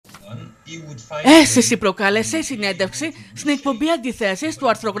Αίσθηση προκάλεσε η συνέντευξη στην εκπομπή Αντιθέσεις του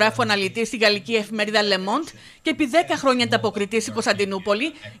αρθρογράφου αναλυτή στη γαλλική εφημερίδα Le Monde και επί 10 χρόνια ανταποκριτή στη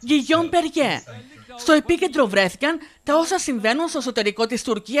Κωνσταντινούπολη, Guillaume Perrier. Στο επίκεντρο βρέθηκαν τα όσα συμβαίνουν στο εσωτερικό της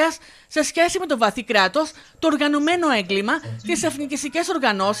Τουρκίας σε σχέση με το βαθύ κράτος, το οργανωμένο έγκλημα, τις εθνικιστικές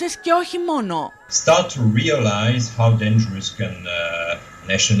οργανώσεις και όχι μόνο. Start to realize how dangerous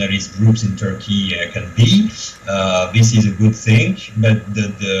nationalist groups in Turkey can be. This is a good thing, but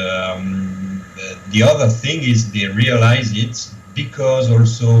the other thing is they realize it because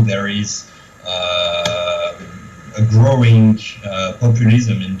also there is a growing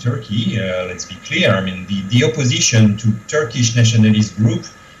populism in Turkey. Let's be clear. I mean, the opposition to Turkish nationalist group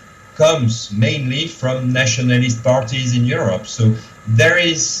comes mainly from nationalist parties in Europe. So there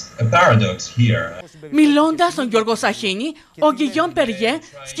is a paradox here. Μιλώντας στον Γιώργο Σαχίνη, ο Guillaume Perrier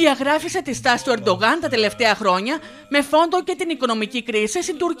σκιαγράφησε τη στάση του Ερντογάν τα τελευταία χρόνια με φόντο και την οικονομική κρίση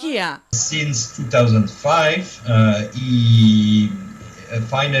στην Τουρκία. Since 2005,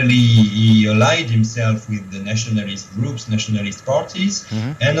 finally he allied himself with the nationalist groups, nationalist parties,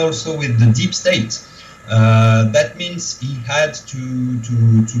 and also with the deep state. That means he had to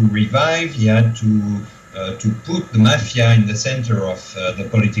revive, he had to put the mafia in the center of the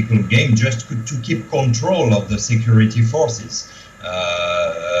political game just to keep control of the security forces.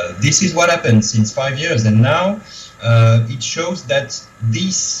 This is what happened since 5 years, and now it shows that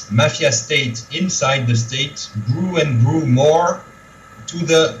this mafia state inside the state grew and grew more to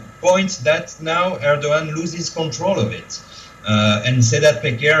the point that now Erdogan loses control of it. And Sedat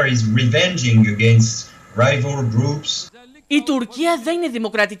Peker is revenging against rival groups. Η Τουρκία δεν είναι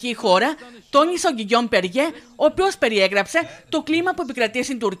δημοκρατική χώρα, τόνισε ο Guillaume Perrier, ο οποίος περιέγραψε το κλίμα που επικρατεί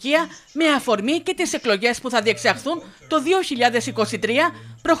στην Τουρκία με αφορμή και τις εκλογές που θα διεξαχθούν το 2023,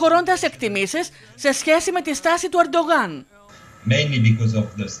 προχωρώντας εκτιμήσεις σε σχέση με τη στάση του Ερντογάν. Mainly because of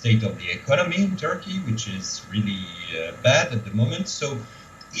the state of the economy in Turkey, which is really bad at the moment. So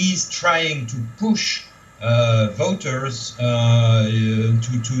he's trying to push voters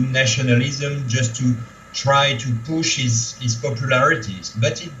to nationalism just to try to push his popularities.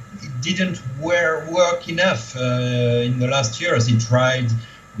 But it didn't work enough in the last years. He tried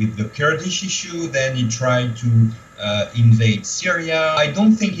with the Kurdish issue, then he tried to invade Syria. I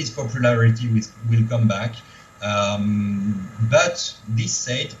don't think his popularity will come back. But this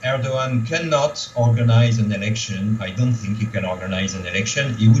said, Erdogan cannot organize an election. I don't think he can organize an election.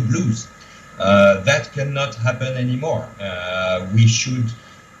 He would lose. That cannot happen anymore. We should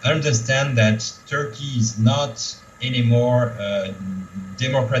understand that Turkey is not anymore a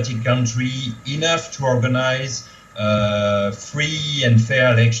democratic country enough to organize free and fair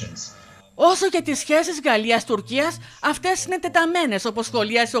elections. Όσο και τις σχέσεις Γαλλίας-Τουρκίας, αυτές είναι τεταμένες, όπως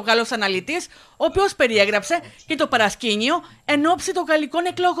σχολίασε ο Γάλλος αναλυτής, ο οποίος περιέγραψε και το παρασκήνιο εν ώψη των γαλλικών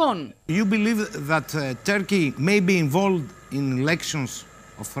εκλογών. You believe that Turkey may be involved in elections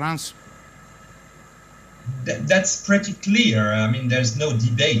of France? That's pretty clear. I mean, there's no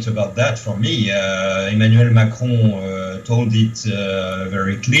debate about that for me. Emmanuel Macron told it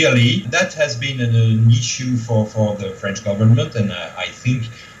very clearly. That has been an issue for the French government, and I think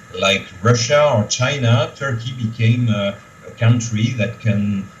like Russia or China, Turkey became a country that can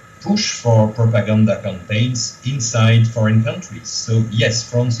push for propaganda campaigns inside foreign countries. So yes,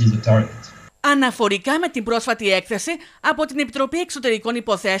 France is a target. Αναφορικά με την πρόσφατη έκθεση από την Επιτροπή Εξωτερικών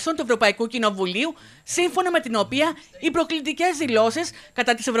Υποθέσεων του Ευρωπαϊκού Κοινοβουλίου, σύμφωνα με την οποία οι προκλητικές δηλώσεις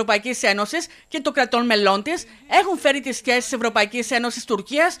κατά της Ευρωπαϊκής Ένωσης και των κρατών μελών της έχουν φέρει τις σχέσεις της Ευρωπαϊκής Ένωσης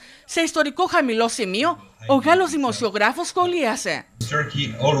Τουρκίας σε ιστορικό χαμηλό σημείο, ο Γάλλος δημοσιογράφος σχολίασε.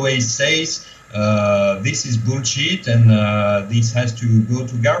 Turkey always says this is bullshit and this has to go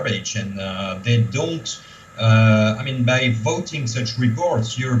to garbage, and they don't. I mean, by voting such reports,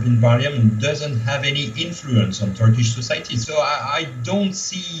 European Parliament doesn't have any influence on Turkish society. So I don't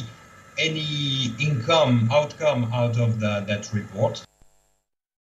see any outcome out of that report.